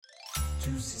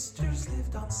Two sisters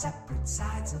lived on separate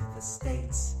sides of the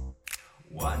states.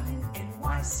 One in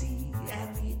NYC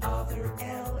and the other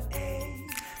LA.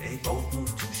 They both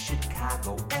moved to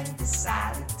Chicago and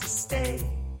decided to stay.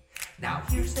 Now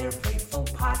here's their playful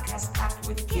podcast packed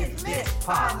with Kid Lit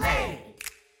Parlay.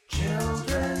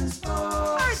 Children's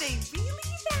books. Are they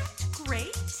really that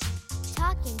great?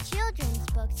 Talking Children's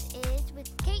Books is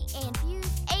with Kate and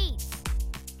Fuse 8.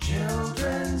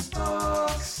 Children's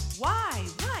books. Why,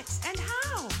 what, and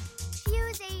how?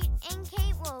 Fuse 8 and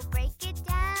Kate will break it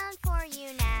down for you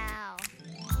now.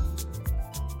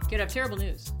 Kid, I have terrible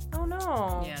news. Oh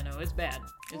no. Yeah, no, it's bad.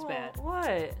 It's bad.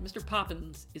 What? Mr.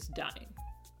 Poppins is dying.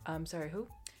 I'm sorry, who?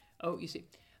 Oh, you see,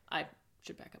 I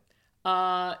should back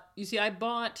up. You see, I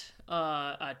bought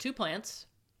 2 plants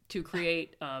to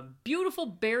create beautiful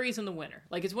berries in the winter.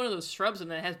 Like, it's one of those shrubs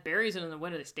and it has berries in the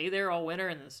winter. They stay there all winter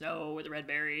in the snow with the red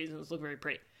berries, and it's look very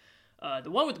pretty.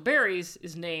 The one with the berries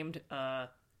is named,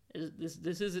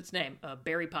 this is its name,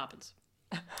 Berry Poppins.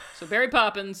 So Berry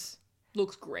Poppins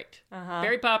looks great.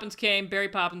 Berry Poppins came. Berry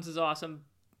Poppins is awesome.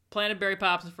 Planted Berry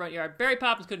Poppins in the front yard. Berry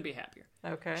Poppins couldn't be happier.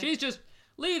 Okay. She's just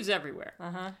leaves everywhere.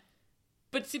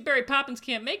 But see, Berry Poppins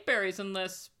can't make berries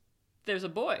unless there's a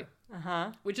boy.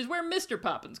 Which is where Mr.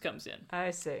 Poppins comes in.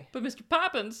 I see. But Mr.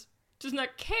 Poppins does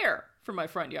not care for my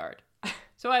front yard.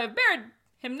 So I have buried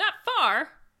him not far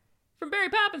from Berry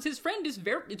Poppins. His friend is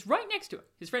it's right next to him.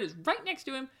 His friend is right next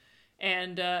to him.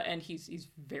 And he's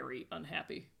very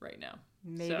unhappy right now.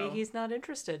 Maybe he's not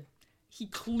interested. He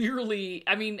clearly,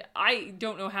 I mean, I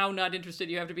don't know how not interested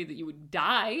you have to be that you would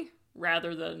die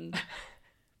rather than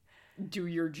do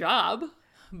your job.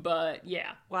 But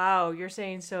yeah. Wow, you're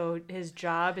saying so his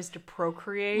job is to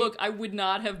procreate? Look, I would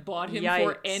not have bought him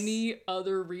for any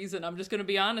other reason. I'm just going to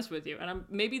be honest with you. And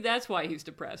maybe that's why he's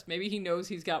depressed. Maybe he knows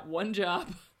he's got one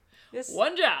job.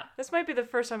 One job. This might be the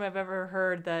first time I've ever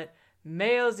heard that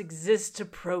males exist to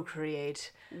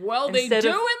procreate. Well, they do in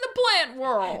the plant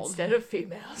world. Instead of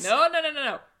females. No.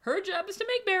 Her job is to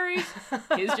make berries.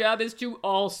 His job is to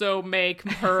also make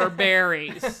her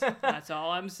berries. That's all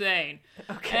I'm saying.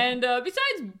 Okay. And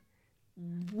besides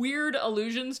weird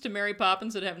allusions to Mary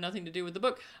Poppins that have nothing to do with the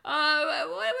book, what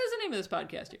was the name of this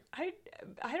podcast here?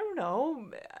 I don't know.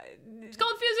 It's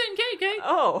called Fuse It and Kate.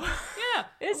 Oh. Yeah.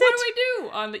 Is what it? do we do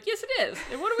on the... Yes, it is.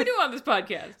 And what do we do on this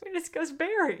podcast? We discuss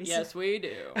berries. Yes, we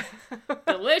do.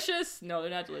 Delicious? No,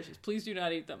 they're not delicious. Please do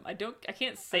not eat them. I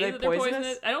can't say that they're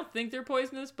poisonous. I don't think they're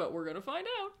poisonous, but we're going to find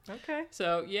out. Okay.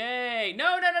 So, yay.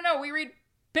 No. We read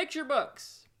picture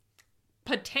books.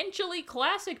 Potentially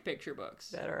classic picture books.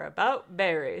 That are about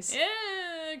berries.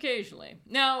 Yeah, occasionally.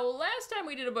 Now, last time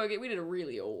we did a book, we did a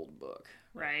really old book,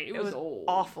 right? It was old.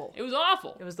 Awful. It was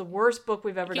awful. It was the worst book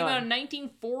we've ever done. It came out in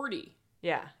 1940.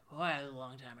 Yeah. Boy, that was a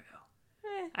long time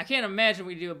ago. I can't imagine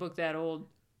we do a book that old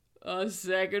a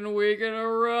second week in a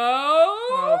row.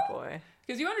 Oh, boy.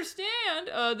 Because you understand,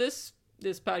 this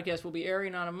podcast will be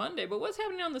airing on a Monday, but what's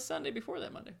happening on the Sunday before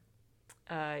that Monday?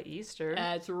 Easter.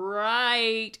 That's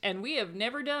right. And we have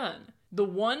never done the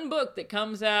one book that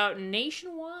comes out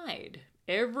nationwide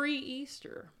every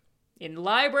Easter in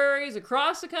libraries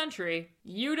across the country.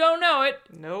 You don't know it.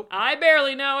 Nope. I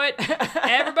barely know it.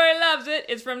 Everybody loves it.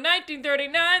 It's from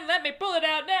 1939. Let me pull it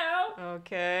out now.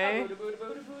 Okay. The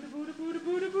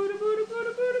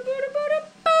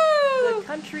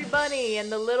Country Bunny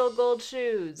and the Little Gold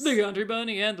Shoes. The Country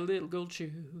Bunny and the Little Gold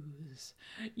Shoes.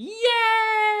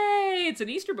 Yay! It's an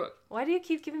Easter book. Why do you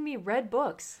keep giving me red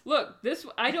books? Look,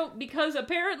 because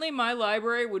apparently my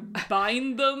library would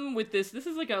bind them with this. This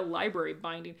is like a library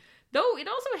binding. Though it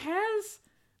also has,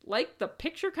 like, the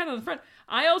picture kind of in the front.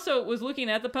 I also was looking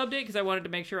at the pub date because I wanted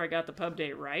to make sure I got the pub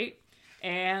date right.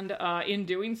 And in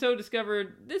doing so,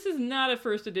 discovered this is not a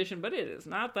first edition, but it is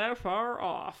not that far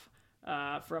off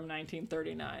from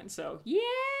 1939. So,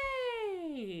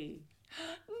 yay!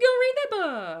 Go read that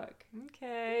book!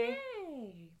 Okay.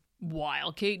 Yay!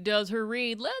 While Kate does her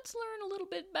read, let's learn a little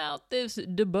bit about this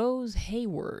DuBose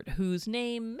Hayward, whose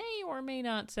name may or may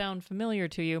not sound familiar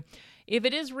to you. If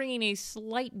it is ringing a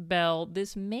slight bell,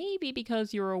 this may be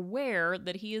because you're aware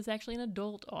that he is actually an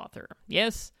adult author.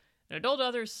 Yes, an adult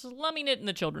author slumming it in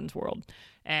the children's world.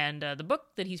 And the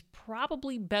book that he's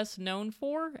probably best known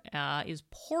for is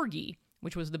Porgy,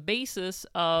 which was the basis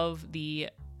of the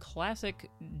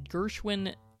classic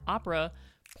Gershwin opera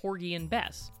Porgy and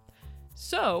Bess.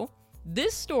 So,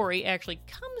 this story actually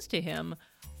comes to him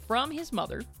from his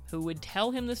mother, who would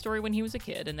tell him the story when he was a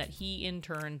kid, and that he in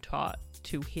turn taught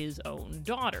to his own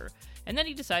daughter. And then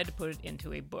he decided to put it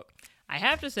into a book. I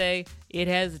have to say, it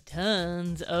has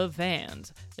tons of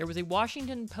fans. There was a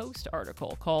Washington Post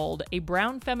article called A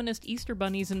Brown Feminist Easter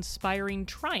Bunny's Inspiring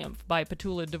Triumph by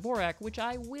Petula Dvorak, which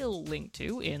I will link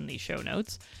to in the show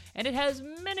notes. And it has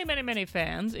many, many, many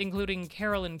fans, including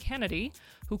Carolyn Kennedy,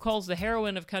 who calls the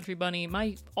heroine of Country Bunny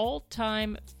my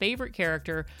all-time favorite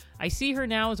character. I see her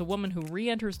now as a woman who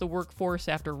re-enters the workforce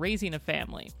after raising a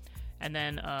family. And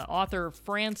then author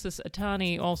Frances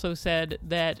Atani also said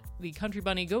that the Country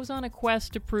Bunny goes on a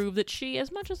quest to prove that she,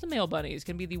 as much as the male bunnies,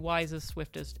 can be the wisest,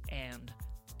 swiftest, and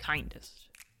kindest.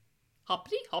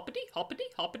 Hoppity, hoppity, hoppity,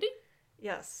 hoppity.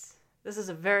 Yes. This is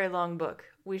a very long book.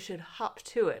 We should hop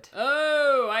to it.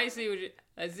 Oh, I see what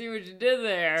you did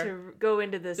there. To go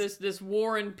into This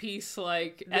War and Peace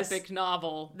epic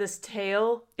novel. This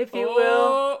tale, if you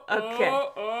will. Okay.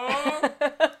 Oh.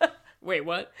 Wait,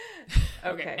 what?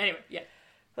 Okay. Anyway, yeah.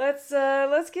 Let's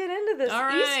get into this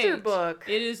Easter book.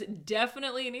 It is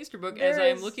definitely an Easter book, as I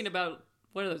am looking about,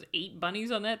 what are those, 8 bunnies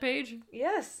on that page?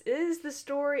 Yes, it is the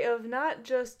story of not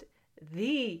just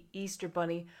the Easter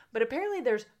bunny, but apparently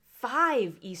there's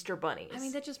 5 Easter bunnies. I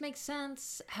mean, that just makes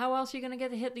sense. How else are you going to get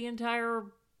to hit the entire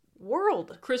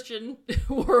world? Christian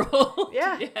world.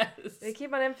 Yeah. Yes. They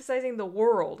keep on emphasizing the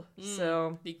world.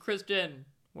 So the Christian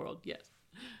world, yes.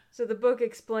 So the book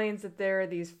explains that there are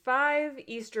these 5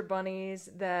 Easter bunnies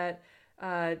that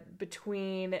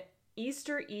between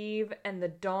Easter Eve and the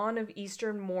dawn of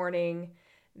Easter morning,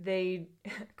 they,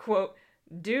 quote,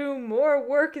 do more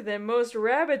work than most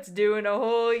rabbits do in a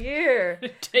whole year.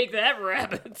 Take that,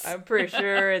 rabbits. I'm pretty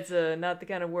sure it's not the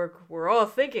kind of work we're all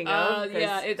thinking of.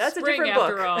 Yeah, it's that's spring a different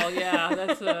after book. all. Yeah,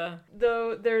 that's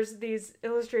Though there's these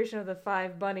illustration of the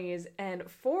 5 bunnies, and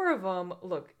 4 of them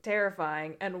look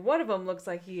terrifying, and one of them looks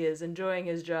like he is enjoying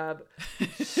his job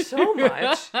so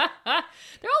much. They all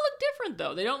look different,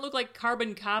 though. They don't look like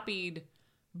carbon copied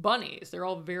bunnies. They're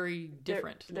all very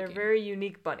different. They're looking. very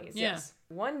unique bunnies. Yeah. Yes.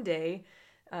 One day,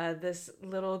 this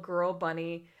little girl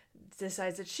bunny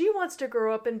decides that she wants to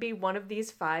grow up and be one of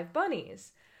these 5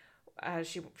 bunnies.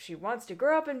 She wants to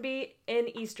grow up and be an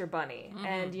Easter bunny. Mm-hmm.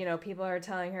 And, people are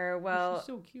telling her, well... She's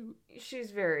so cute.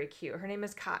 She's very cute. Her name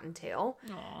is Cottontail.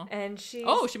 Aww. And she's...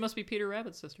 Oh, she must be Peter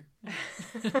Rabbit's sister.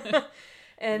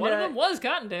 And one of them was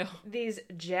Cottontail. These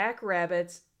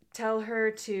jackrabbits tell her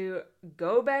to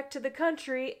go back to the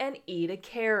country and eat a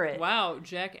carrot. Wow,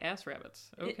 jackass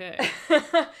rabbits. Okay.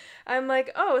 I'm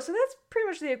like, oh, so that's pretty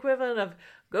much the equivalent of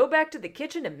go back to the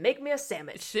kitchen and make me a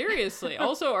sandwich. Seriously.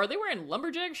 Also, are they wearing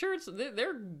lumberjack shirts?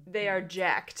 They are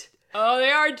jacked. Oh,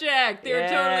 they are jacked. They're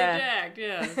totally jacked,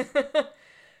 yeah.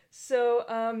 So,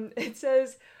 it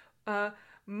says,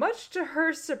 much to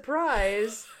her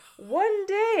surprise, one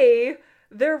day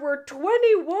there were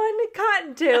 21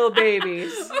 cottontail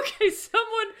babies. Okay,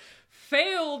 someone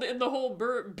failed in the whole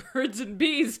birds and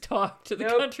bees talk to the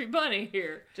country bunny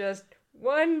here. Just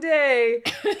one day.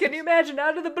 Can you imagine,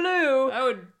 out of the blue? I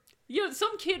would...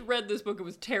 some kid read this book and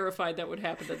was terrified that would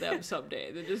happen to them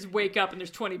someday. They just wake up and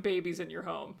there's 20 babies in your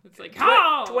home. It's like,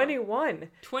 how? 21.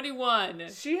 21.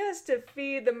 She has to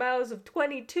feed the mouths of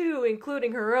 22,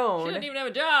 including her own. She doesn't even have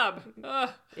a job. Ugh.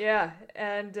 Yeah,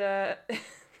 and...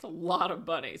 It's a lot of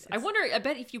bunnies. I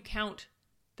bet if you count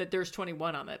that there's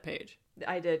 21 on that page.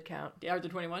 I did count. Are there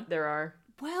 21? There are.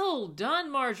 Well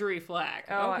done, Marjorie Flack.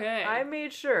 Oh, okay. I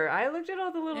made sure. I looked at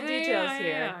all the little details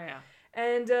here. Yeah.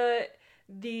 And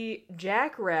the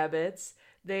jackrabbits,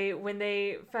 when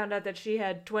they found out that she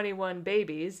had 21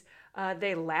 babies,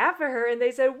 they laugh at her and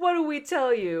they said, what do we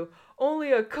tell you?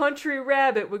 Only a country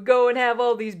rabbit would go and have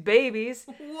all these babies.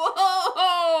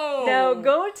 Whoa! Now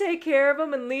go and take care of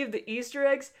them and leave the Easter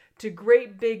eggs to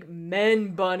great big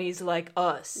men bunnies like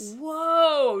us.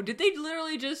 Whoa! Did they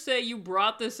literally just say you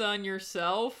brought this on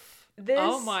yourself?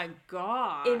 Oh my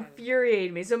god.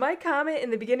 Infuriated me. So my comment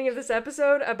in the beginning of this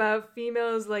episode about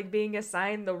females being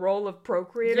assigned the role of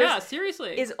procreators. Yeah,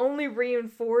 seriously. Is only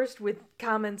reinforced with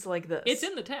comments like this. It's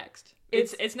in the text.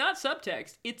 It's not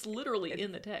subtext. It's literally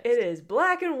in the text. It is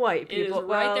black and white, people. It is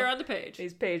right there on the page.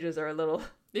 These pages are a little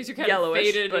These are kind yellowish,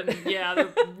 of faded, but... and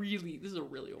this is a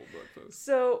really old book, folks.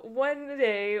 So one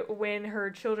day when her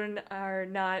children are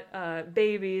not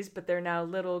babies, but they're now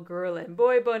little girl and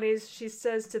boy bunnies, she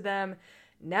says to them,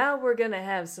 now we're gonna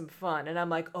have some fun. And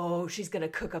I'm like, oh, she's gonna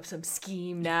cook up some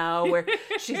scheme now where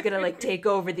she's gonna take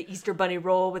over the Easter bunny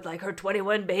role with her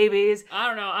 21 babies. I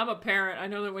don't know. I'm a parent. I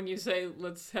know that when you say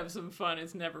let's have some fun,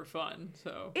 it's never fun.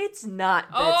 So it's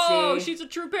not, Betsy. Oh, she's a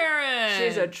true parent.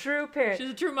 She's a true parent. She's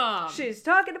a true mom. She's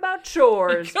talking about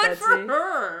chores. Good Betsy. for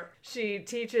her. She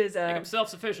teaches I'm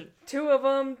self-sufficient. 2 of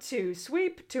them to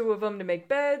sweep, 2 of them to make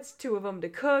beds, 2 of them to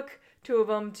cook, 2 of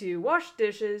them to wash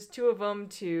dishes, 2 of them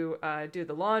to do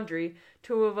the laundry,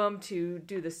 2 of them to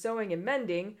do the sewing and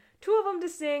mending, 2 of them to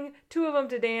sing, 2 of them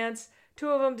to dance, 2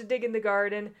 of them to dig in the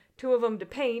garden, 2 of them to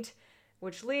paint,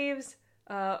 which leaves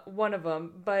 1 of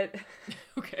them. But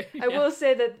Okay. I will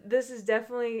say that this is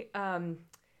definitely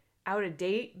out of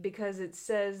date because it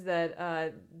says that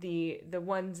the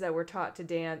ones that were taught to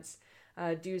dance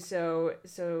do so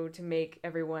to make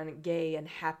everyone gay and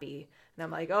happy. And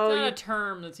I'm like, It's oh, not a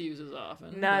term that's used as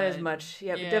often. not as but- much.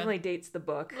 Yeah, it definitely dates the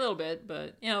book. A little bit,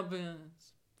 but but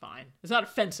it's fine. It's not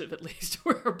offensive, at least.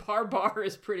 Where our bar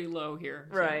is pretty low here.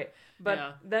 So, Right. But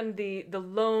yeah. then the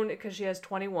lone, because she has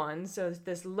 21, so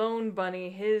this lone bunny,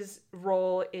 his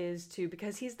role is to,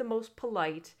 because he's the most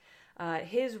polite,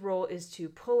 his role is to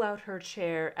pull out her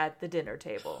chair at the dinner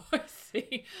table. I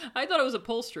see. I thought it was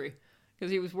upholstery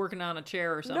because he was working on a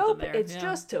chair or something. Nope, there. it's Yeah.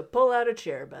 just to pull out a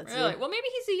chair, Betsy. Really? Well, maybe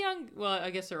he's a young. Well, I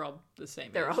guess they're all the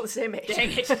same. They're age. all the same age.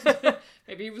 Dang it.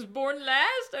 Maybe he was born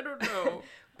last. I don't know.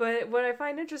 But what I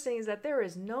find interesting is that there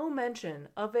is no mention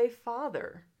of a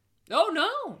father. Oh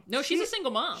no, she's a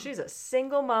single mom. She's a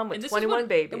single mom with And this is 21 what-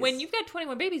 babies. And when you've got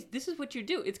 21 babies, this is what you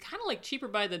do. It's kind of like Cheaper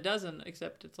by the Dozen,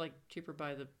 except it's like cheaper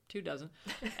by the 2 dozen.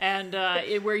 And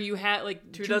where you have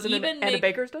like 2 dozen and a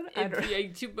baker's dozen? I don't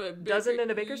know. Dozen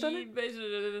and a baker's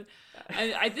dozen?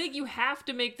 I think you have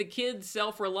to make the kids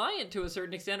self-reliant to a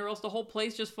certain extent, or else the whole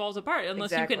place just falls apart.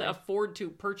 Unless you Exactly. can afford to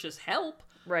purchase help.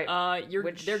 Right.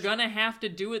 They're gonna have to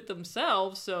do it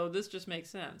themselves, so this just makes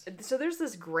sense. So there's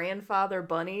this grandfather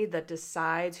bunny that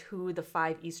decides who the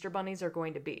 5 Easter bunnies are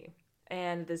going to be.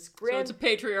 And this So it's a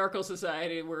patriarchal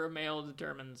society where a male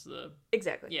determines the...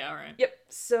 Exactly. Yeah, all right. Yep.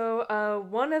 So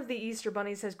one of the Easter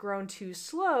bunnies has grown too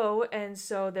slow, and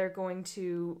so they're going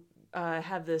to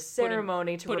have this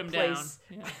ceremony to Put him down. replace...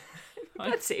 Yeah.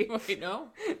 Betsy. Wait, no?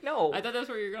 No. I thought that's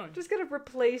where you're going. Just gonna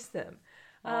replace them.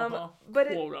 Uh-huh. But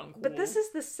Quote, unquote. but this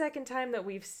is the second time that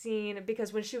we've seen,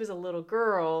 because when she was a little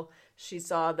girl, she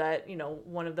saw that,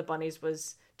 one of the bunnies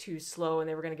was too slow and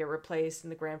they were going to get replaced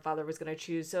and the grandfather was going to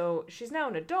choose. So she's now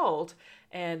an adult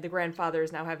and the grandfather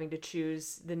is now having to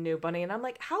choose the new bunny. And I'm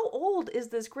like, how old is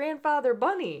this grandfather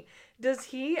bunny? Does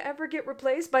he ever get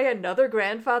replaced by another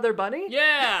grandfather bunny?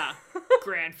 Yeah!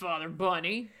 Grandfather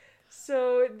Bunny.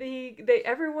 So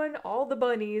all the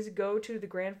bunnies go to the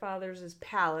grandfather's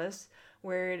palace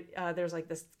where there's like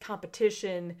this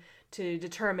competition to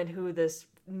determine who this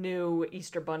new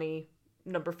Easter bunny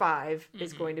number 5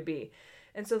 is going to be.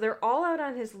 And so they're all out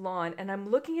on his lawn, and I'm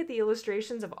looking at the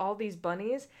illustrations of all these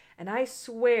bunnies, and I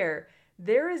swear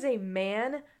there is a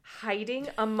man hiding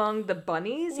among the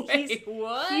bunnies. Wait,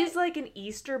 what? He's like an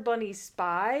Easter bunny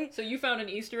spy. So you found an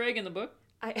Easter egg in the book?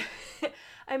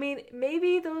 I mean,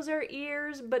 maybe those are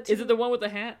ears, but Is it the one with the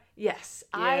hat? yes,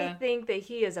 Yeah. I think that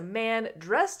he is a man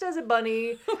dressed as a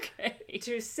bunny Okay.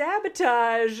 to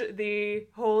sabotage the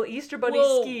whole Easter bunny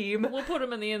scheme. We'll put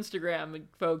them in the Instagram,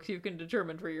 folks. You can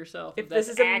determine for yourself If that's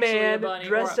this is a actually man bunny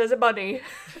dressed or as a bunny,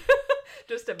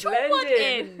 just to to blend what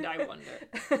in. end, I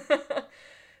wonder.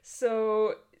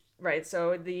 So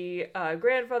the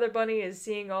grandfather bunny is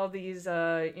seeing all these,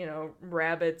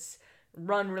 rabbits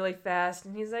run really fast,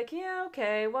 and he's like, yeah,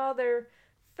 okay, well, they're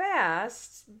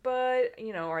fast, but,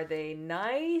 are they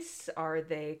nice? Are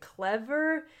they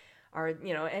clever?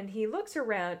 And he looks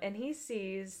around and he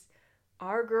sees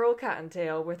our girl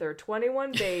Cottontail with her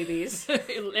 21 babies,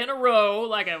 In a row,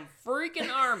 like a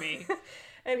freaking army.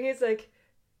 and he's like,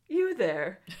 you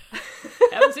there.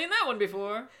 Haven't seen that one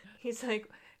before. He's like,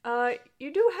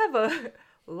 you do have a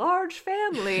large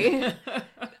family.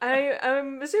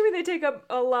 I'm assuming they take up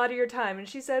a lot of your time. And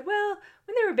she said, well,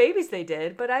 when they were babies they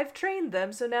did, but I've trained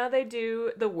them, so now they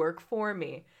do the work for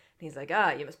me. And he's like,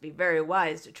 you must be very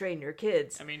wise to train your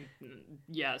kids. I mean,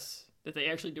 yes. That they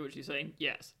actually do what she's saying?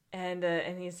 Yes. And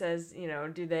he says,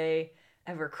 do they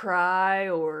ever cry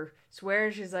or swear?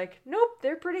 And she's like, nope,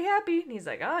 they're pretty happy. And he's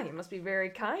like, you must be very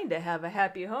kind to have a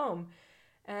happy home.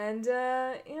 And,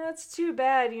 it's too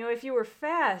bad. If you were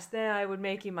fast, then I would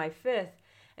make you my 5th.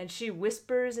 And she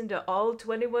whispers into all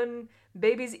 21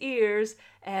 babies' ears,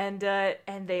 and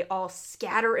they all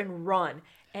scatter and run.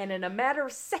 And in a matter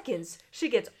of seconds, she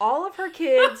gets all of her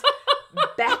kids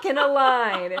back in a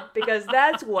line, because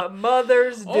that's what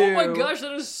mothers do. Oh my gosh,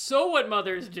 that is so what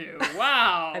mothers do.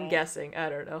 Wow. I'm guessing. I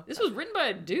don't know. This was written by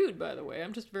a dude, by the way.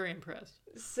 I'm just very impressed.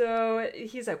 So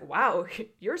he's like, wow,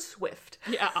 you're swift.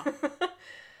 Yeah.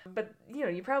 But,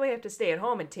 you probably have to stay at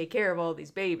home and take care of all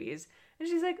these babies. And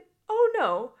she's like, oh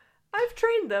no, I've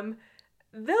trained them.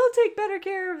 They'll take better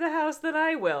care of the house than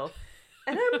I will.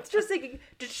 And I'm just thinking,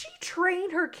 did she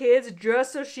train her kids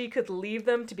just so she could leave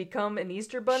them to become an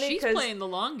Easter bunny? She's 'Cause playing the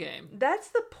long game. that's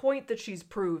the point that she's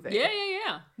proving.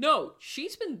 Yeah. No,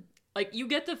 she's been, like, you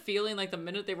get the feeling, like, the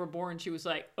minute they were born, she was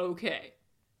like, okay,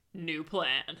 new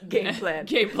plan. Game plan.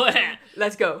 Game plan.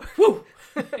 Let's go. Woo!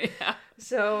 Yeah.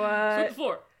 So, Sweep the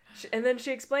floor. and then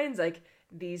she explains, like,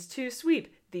 these two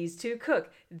sweep, these two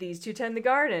cook, these two tend the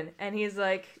garden. And he's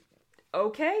like,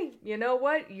 okay, you know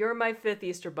what? You're my 5th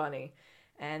Easter bunny.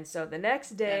 And so the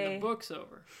next day... And the book's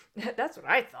over. That's what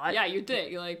I thought. Yeah, you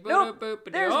think. You're like, Nope.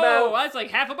 There's oh, about- that's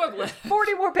like half a book left.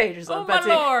 40 more pages left. Oh, my That's it.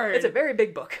 Lord. It's a very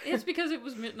big book. It's because it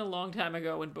was written a long time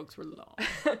ago when books were long.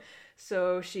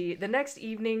 So the next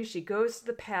evening, she goes to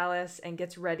the palace and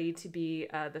gets ready to be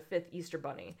the 5th Easter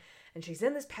bunny. And she's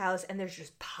in this palace, and there's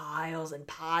just piles and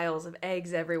piles of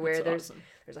eggs everywhere. That's awesome.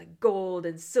 There's like gold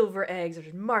and silver eggs.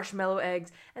 There's marshmallow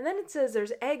eggs. And then it says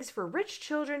there's eggs for rich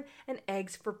children and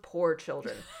eggs for poor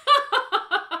children.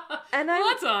 And Well,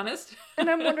 that's honest. And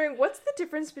I'm wondering, what's the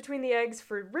difference between the eggs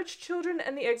for rich children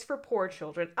and the eggs for poor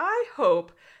children? I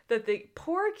hope that the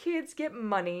poor kids get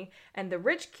money and the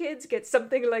rich kids get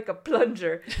something like a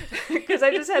plunger. Because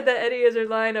I just had that Eddie Izzard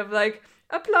line of like,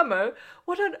 a plumber?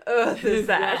 What on earth is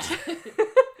that?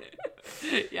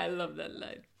 Yeah, I love that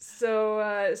line.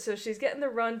 So she's getting the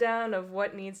rundown of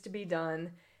what needs to be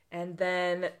done. And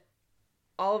then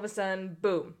all of a sudden,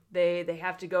 boom, they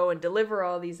have to go and deliver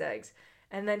all these eggs.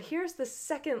 And then here's the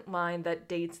second line that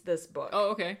dates this book. Oh,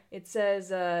 okay. It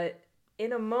says,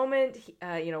 in a moment,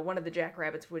 one of the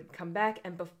jackrabbits would come back,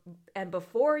 and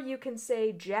before you can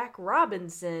say Jack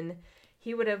Robinson,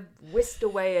 he would have whisked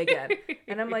away again.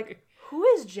 And I'm like, who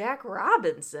is Jack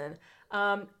Robinson?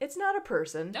 It's not a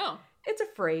person. No. It's a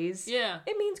phrase. Yeah.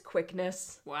 It means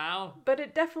quickness. Wow. But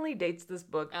it definitely dates this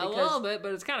book. A little bit,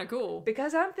 but it's kind of cool.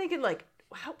 Because I'm thinking, like,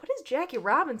 wow, what does Jackie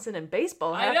Robinson in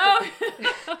baseball have I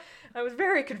know. I was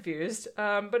very confused,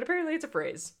 but apparently it's a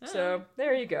phrase. So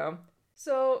there you go.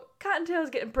 So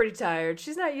Cottontail's getting pretty tired.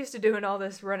 She's not used to doing all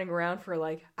this running around for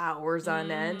like hours on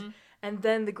end. And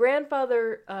then the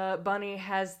grandfather bunny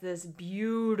has this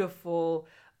beautiful,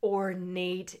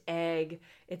 ornate egg.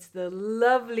 It's the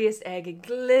loveliest egg. It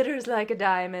glitters like a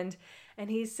diamond. And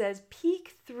he says,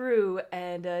 peek through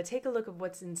and take a look at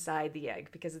what's inside the egg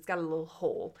because it's got a little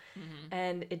hole.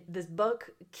 And this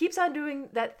book keeps on doing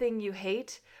that thing you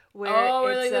hate. Where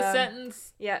like it's, the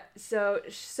sentence. Yeah, so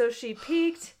she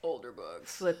peeked, Older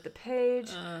books. flipped the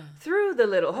page, through the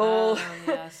little hole.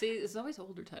 Yeah, see, it's always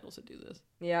older titles that do this.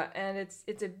 Yeah, and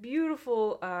it's a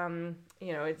beautiful,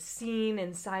 it's scene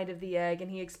inside of the egg, and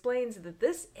he explains that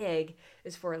this egg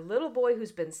is for a little boy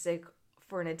who's been sick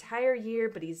for an entire year,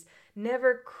 but he's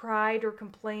never cried or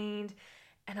complained.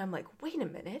 And I'm like, wait a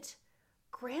minute,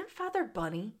 Grandfather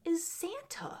Bunny is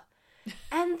Santa.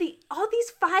 And all these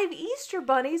 5 Easter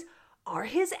bunnies are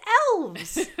his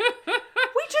elves.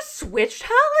 We just switched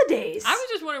holidays. I was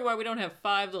just wondering why we don't have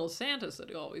 5 little Santas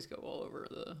that always go all over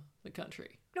the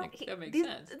country. No, That makes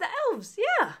sense. The elves,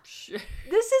 yeah. Sure.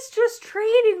 This is just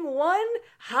trading one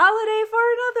holiday for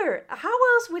another. How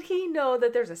else would he know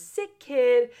that there's a sick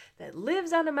kid that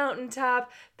lives on a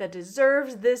mountaintop that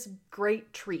deserves this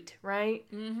great treat,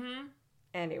 right? Mm-hmm.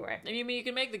 Anyway. I mean, you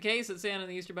can make the case that Santa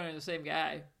and the Easter Bunny are the same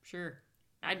guy. Sure.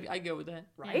 I'd go with that.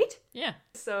 Right? Yeah.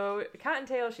 So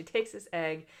Cottontail, she takes this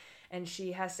egg and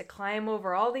she has to climb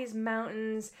over all these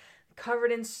mountains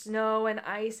covered in snow and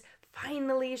ice.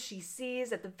 Finally, she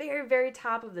sees at the very, very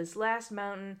top of this last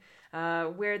mountain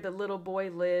where the little boy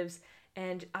lives.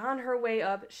 And on her way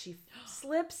up, she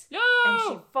slips No! and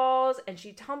she falls and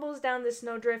she tumbles down the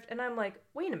snowdrift. And I'm like,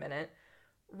 wait a minute.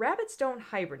 Rabbits don't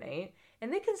hibernate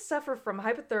and they can suffer from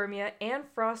hypothermia and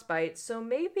frostbite. So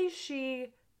maybe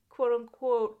she, quote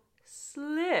unquote,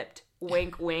 slipped.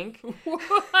 Wink, wink.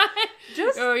 What?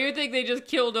 Just- Oh, you think they just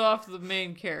killed off the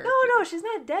main character? No, she's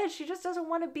not dead. She just doesn't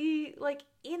want to be, like,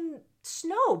 in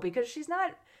snow because she's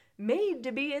not made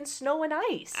to be in snow and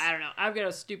ice. I don't know. I've got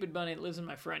a stupid bunny that lives in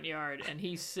my front yard, and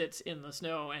he sits in the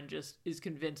snow and just is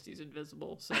convinced he's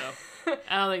invisible. So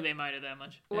I don't think they mind it that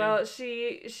much. Well,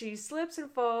 she slips and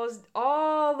falls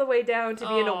all the way down to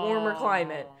be in a warmer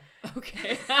climate.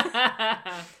 Okay.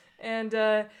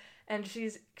 And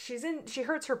she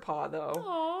hurts her paw though.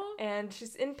 Aw. And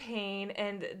she's in pain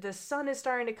and the sun is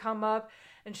starting to come up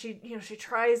and she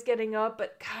tries getting up,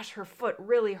 but gosh, her foot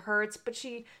really hurts, but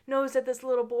she knows that this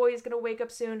little boy is going to wake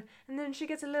up soon. And then she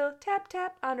gets a little tap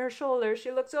tap on her shoulder. She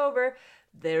looks over.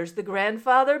 there's the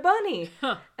grandfather bunny.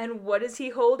 And what is he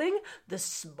holding? The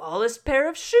smallest pair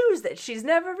of shoes that she's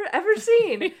never ever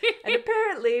seen. And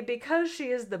apparently, because she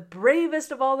is the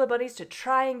bravest of all the bunnies to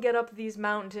try and get up these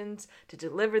mountains to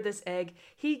deliver this egg,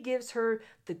 he gives her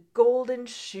the golden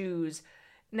shoes.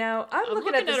 Now, I'm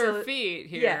looking at her feet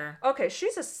here. Yeah. Okay,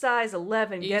 she's a size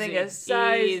 11, getting a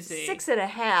size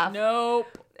 6.5.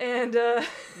 Nope. And,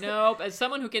 Nope. As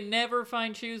someone who can never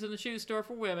find shoes in the shoe store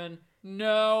for women,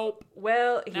 nope.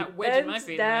 Well, he Not wedging my bends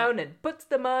feet in down that. and puts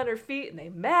them on her feet, and they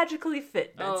magically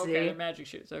fit, Betsy. Oh, okay, they're magic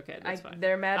shoes. Okay, that's fine.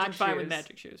 They're magic I'm fine shoes. with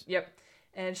magic shoes. Yep.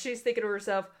 And she's thinking to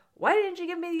herself, why didn't you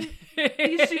give me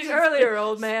these shoes earlier,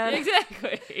 old man?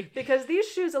 Exactly. Because these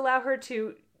shoes allow her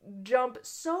to jump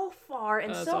so far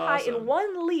and That's so high in awesome.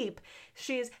 one leap.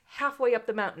 She's halfway up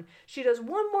the mountain. She does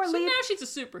one more So leap. now she's a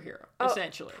superhero, Oh,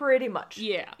 essentially. Pretty much.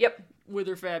 Yeah. Yep. With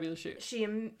her fabulous shoes. She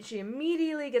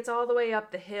immediately gets all the way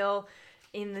up the hill.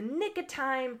 In the nick of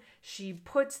time, she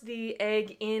puts the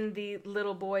egg in the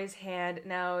little boy's hand.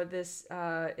 Now, this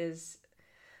is,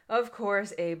 of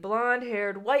course, a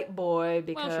blonde-haired white boy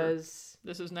because...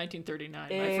 This is 1939,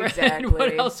 my Exactly. friend.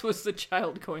 What else was the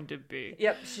child going to be?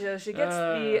 Yep, so she gets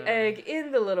the egg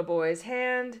in the little boy's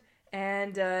hand,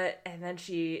 and then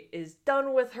she is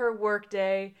done with her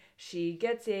workday. She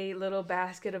gets a little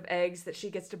basket of eggs that she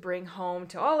gets to bring home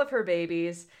to all of her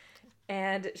babies,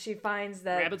 and she finds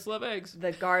that Rabbits love eggs.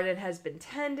 the garden has been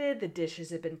tended, the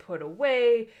dishes have been put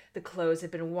away, the clothes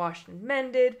have been washed and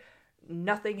mended.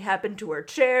 Nothing happened to her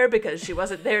chair because she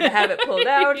wasn't there to have it pulled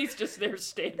out. He's just there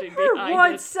standing Her behind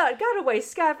one it. son got away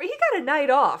scot-free. He got a night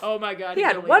off. Oh my god, he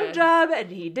had totally one did. job and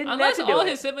he didn't Unless have to do all it.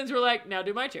 his siblings were like, now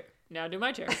do my chair. Now do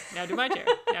my chair. Now do my chair.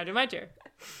 Now do my chair.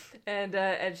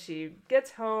 And she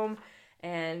gets home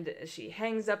and she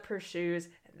hangs up her shoes.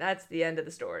 And that's the end of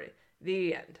the story.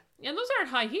 The end. And those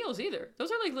aren't high heels either. Those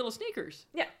are like little sneakers.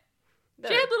 Yeah.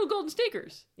 She had little golden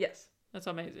sneakers. Yes. That's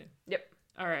amazing. Yep.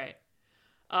 All right.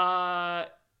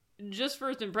 Just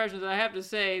first impressions, I have to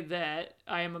say that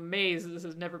I am amazed that this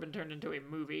has never been turned into a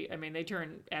movie. I mean, they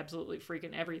turn absolutely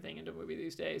freaking everything into a movie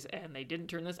these days, and they didn't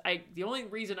turn this. The only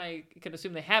reason I can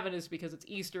assume they haven't is because it's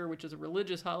Easter, which is a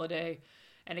religious holiday,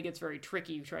 and it gets very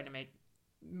tricky trying to make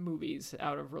movies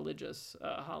out of religious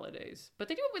holidays. But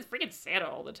they do it with freaking Santa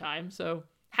all the time, so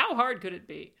how hard could it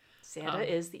be? Santa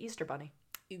is the Easter Bunny.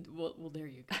 Well, there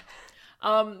you go.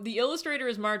 The illustrator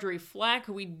is Marjorie Flack,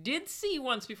 who we did see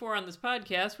once before on this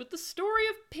podcast with the story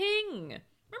of Ping.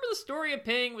 Remember the story of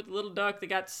Ping with the little duck that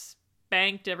got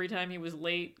spanked every time he was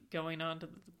late going on to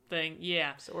the thing?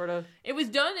 Yeah. Sort of. It was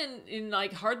done in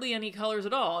like hardly any colors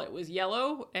at all. It was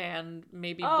yellow and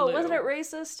maybe Oh, blue. wasn't it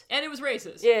racist? And it was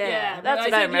racist. Yeah, that's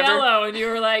but what I I said remember. yellow, and you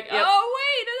were like, Yep. oh,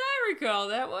 wait, did I recall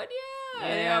that one?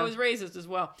 Yeah, Yeah. I was racist as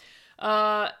well.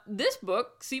 This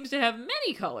book seems to have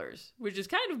many colors, which is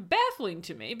kind of baffling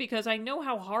to me because I know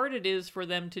how hard it is for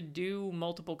them to do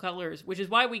multiple colors, which is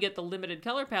why we get the limited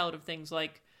color palette of things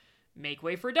like Make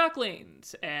Way for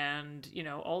Ducklings and, you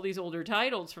know, all these older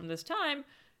titles from this time.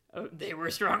 They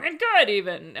were strong and good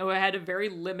even. It had a very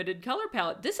limited color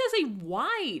palette. This has a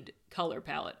wide color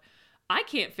palette. I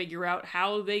can't figure out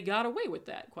how they got away with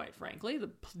that, quite frankly. The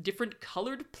different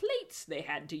colored plates they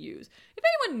had to use. If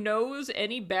anyone knows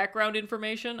any background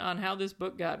information on how this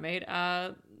book got made,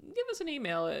 give us an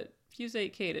email at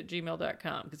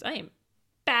fuse8kate@gmail.com, because I am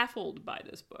baffled by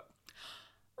this book.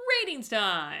 Ratings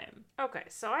time! Okay,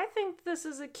 so I think this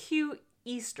is a cute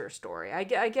Easter story. I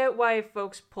get why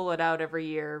folks pull it out every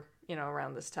year, you know,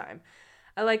 around this time.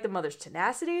 I like the mother's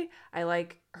tenacity. I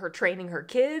like her training her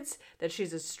kids, that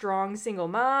she's a strong single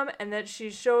mom, and that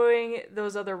she's showing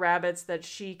those other rabbits that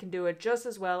she can do it just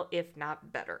as well, if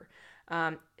not better.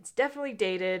 It's definitely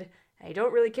dated. I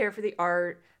don't really care for the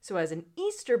art, so as an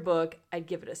Easter book, I'd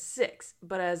give it a 6.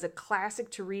 But as a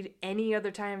classic to read any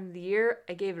other time of the year,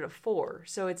 I gave it a 4.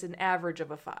 So it's an average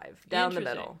of a 5, down the Interesting.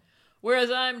 middle.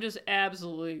 Whereas I'm just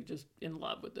absolutely just in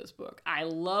love with this book. I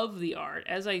love the art.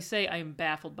 As I say, I am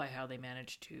baffled by how they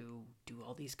managed to do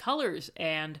all these colors.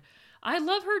 And I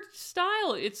love her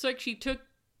style. It's like she took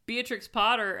Beatrix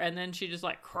Potter and then she just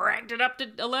like cranked it up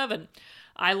to 11.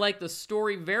 I like the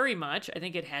story very much. I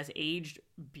think it has aged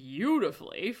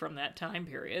beautifully from that time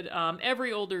period.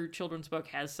 Every older children's book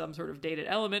has some sort of dated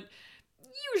element.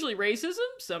 Usually racism,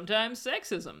 sometimes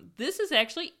sexism. This is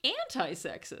actually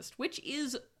anti-sexist, which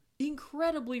is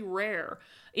incredibly rare.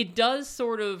 It does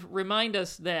sort of remind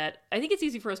us that, I think it's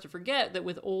easy for us to forget that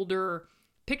with older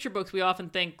picture books, we often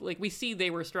think, like, we see they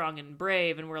were strong and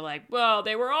brave, and we're like, well,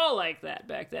 they were all like that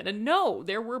back then. And no,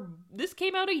 this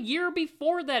came out a year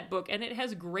before that book, and it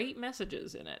has great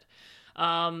messages in it.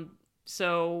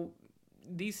 So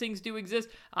these things do exist.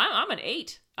 I'm an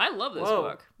 8. I love this Whoa.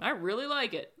 book. I really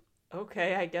like it.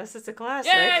 Okay, I guess it's a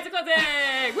classic. Yeah, it's a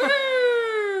classic!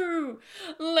 Woo!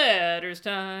 Letters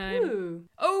time. Ooh.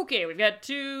 Okay, we've got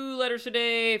 2 letters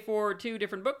today for 2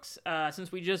 different books.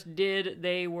 Since we just did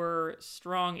They Were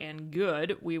Strong and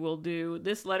Good, we will do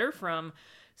this letter from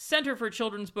Center for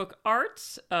Children's Book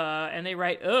Arts, and they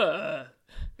write,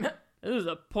 This is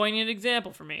a poignant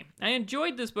example for me. I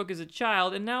enjoyed this book as a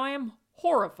child, and now I am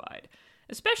horrified,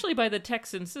 especially by the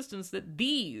text's insistence that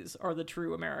these are the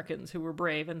true Americans who were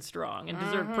brave and strong and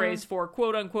deserve praise for,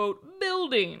 quote-unquote,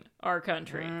 building our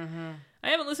country. I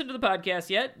haven't listened to the podcast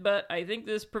yet, but I think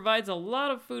this provides a lot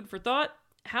of food for thought.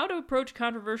 How to approach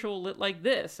controversial lit like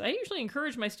this. I usually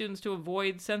encourage my students to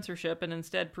avoid censorship and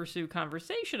instead pursue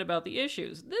conversation about the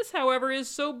issues. This, however, is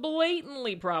so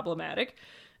blatantly problematic,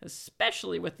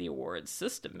 especially with the award's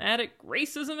systematic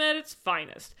racism at its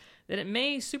finest, that it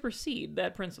may supersede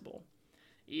that principle.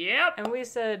 Yep. And we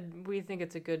said we think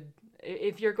it's a good.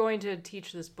 If you're going to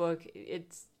teach this book,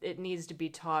 it needs to be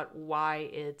taught why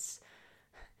it's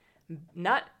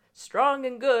not strong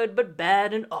and good, but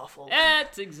bad and awful.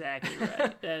 That's exactly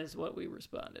right. That is what we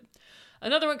responded.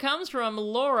 Another one comes from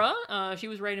Laura. She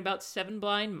was writing about 7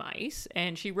 blind mice,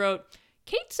 and she wrote,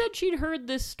 Kate said she'd heard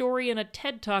this story in a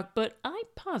TED Talk, but I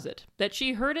posit that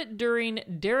she heard it during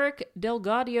Derek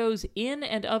Delgadio's In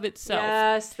and of Itself.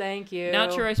 Yes, thank you.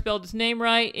 Not sure I spelled his name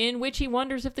right, in which he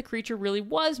wonders if the creature really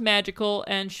was magical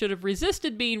and should have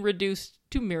resisted being reduced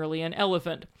to merely an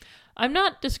elephant. I'm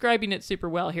not describing it super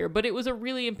well here, but it was a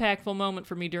really impactful moment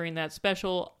for me during that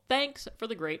special. Thanks for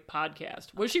the great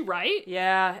podcast. Was she right?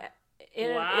 Yeah.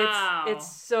 Wow. It's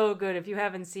so good. If you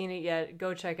haven't seen it yet,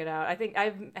 go check it out. I think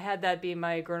I've had that be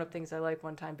my grown-up things I like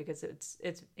one time because it's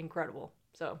incredible.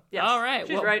 So, yes. All right.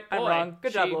 She's well, right. I'm boy, wrong.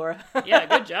 Good job, Laura. Yeah,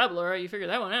 good job, Laura. You figured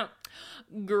that one out.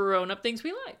 Grown-up things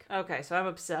we like. Okay, so I'm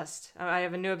obsessed. I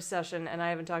have a new obsession, and I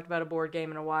haven't talked about a board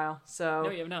game in a while. So No,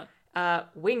 you have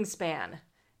not. Wingspan.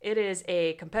 It is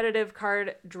a competitive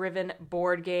card-driven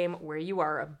board game where you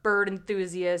are a bird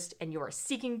enthusiast and you are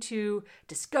seeking to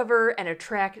discover and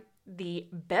attract the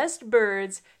best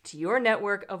birds to your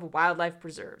network of wildlife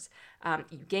preserves.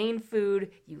 You gain food,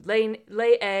 you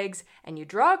lay eggs, and you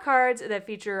draw cards that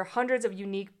feature hundreds of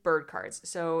unique bird cards.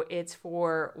 So it's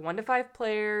for 1 to 5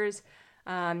 players,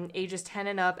 ages 10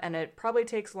 and up, and it probably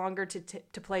takes longer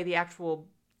to play the actual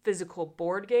physical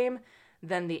board game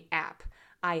than the app.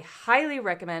 I highly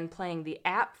recommend playing the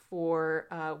app for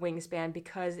Wingspan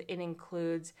because it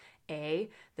includes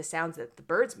A, the sounds that the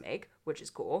birds make, which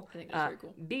is cool. I think that's very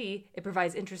cool. B, it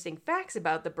provides interesting facts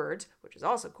about the birds, which is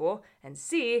also cool. And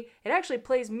C, it actually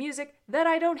plays music that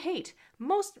I don't hate.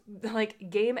 Most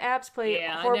game apps play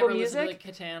horrible I never music. listened to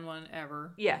the Catan one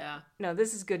ever. Yeah. No,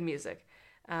 this is good music.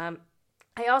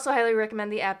 I also highly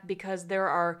recommend the app because there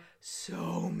are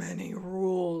so many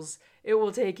rules. It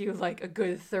will take you a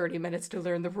good 30 minutes to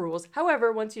learn the rules.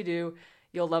 However, once you do,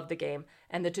 you'll love the game.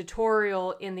 And the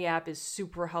tutorial in the app is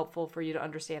super helpful for you to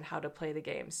understand how to play the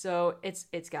game. So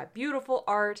it's got beautiful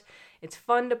art, it's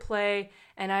fun to play,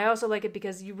 and I also like it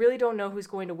because you really don't know who's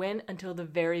going to win until the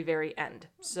very, very end.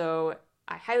 So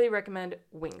I highly recommend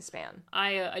Wingspan.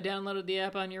 I downloaded the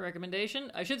app on your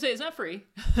recommendation. I should say it's not free.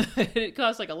 It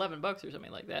costs $11 or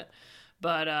something like that.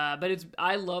 But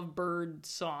I love bird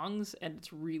songs, and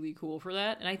it's really cool for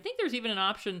that. And I think there's even an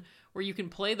option where you can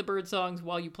play the bird songs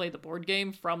while you play the board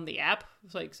game from the app.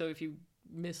 It's so if you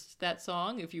missed that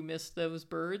song, if you missed those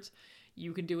birds,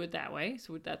 you can do it that way.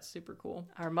 So that's super cool.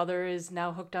 Our mother is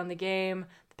now hooked on the game.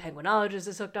 The penguinologist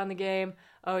is hooked on the game.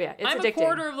 Oh yeah, it's I'm addicting. a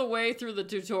quarter of the way through the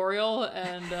tutorial,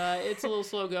 and it's a little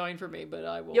slow going for me, but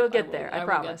I will. You'll get there, I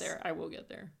promise. I will get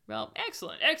there. Well,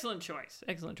 excellent choice.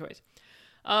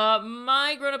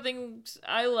 My grown-up things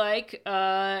I like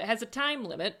has a time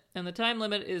limit, and the time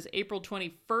limit is April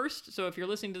 21st. So if you're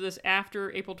listening to this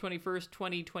after April 21st,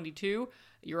 2022,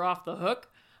 you're off the hook.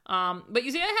 But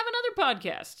you see, I have another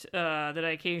podcast that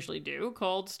I occasionally do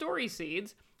called Story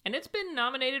Seeds, and it's been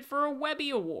nominated for a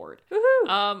Webby Award,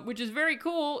 which is very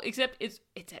cool, except it's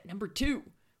at number 2.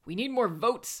 We need more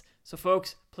votes. So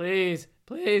folks, please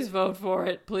vote for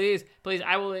it. Please.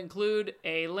 I will include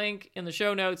a link in the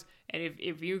show notes, and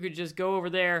if you could just go over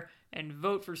there and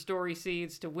vote for Story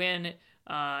Seeds to win.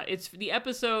 It's the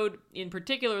episode in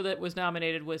particular that was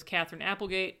nominated was Catherine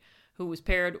Applegate, who was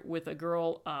paired with a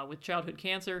girl with childhood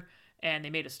cancer, and they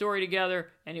made a story together,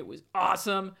 and it was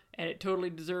awesome, and it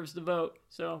totally deserves the vote.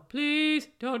 So please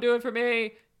don't do it for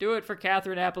me. Do it for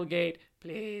Catherine Applegate,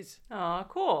 please. Aw,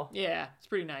 cool. Yeah, it's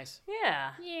pretty nice.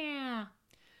 Yeah. Yeah.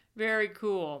 Very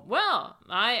cool. Well,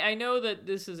 I know that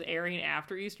this is airing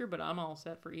after Easter, but I'm all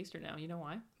set for Easter now. You know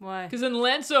why? Why? Because then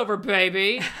Lent's over,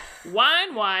 baby.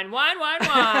 Wine, wine, wine, wine,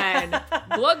 wine.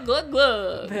 Glug, glug,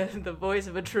 glug. The voice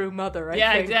of a true mother, I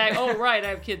Yeah, think. exactly. Oh, right. I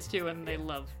have kids too, and they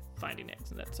love finding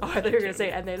eggs, and that's so Oh, I thought you were going to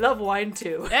say, and they love wine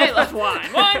too. They love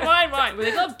wine. Wine, wine, wine. But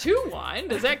they love two wine.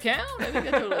 Does that count? I think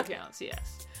that totally counts,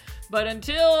 yes. But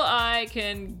until I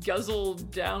can guzzle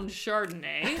down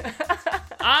Chardonnay,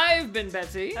 I've been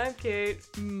Betsy. I'm Kate.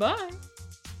 Bye.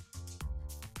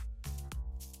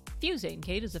 Fuse 8 and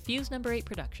Kate is a Fuse number 8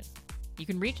 production. You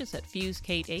can reach us at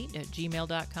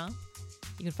fusekate8@gmail.com.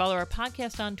 You can follow our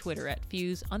podcast on Twitter at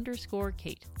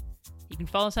Fuse_Kate. You can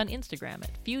follow us on Instagram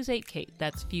at Fuse8Kate.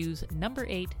 That's Fuse number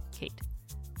 8 Kate.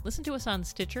 Listen to us on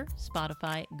Stitcher,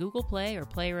 Spotify, Google Play, or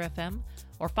Player FM,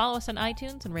 or follow us on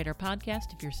iTunes and rate our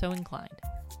podcast if you're so inclined.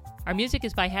 Our music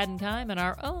is by Haddon Kime, and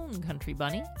our own country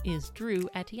bunny is Drew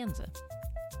Atienza.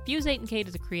 Fuse 8 and Kate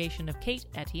is a creation of Kate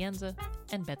Atienza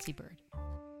and Betsy Bird.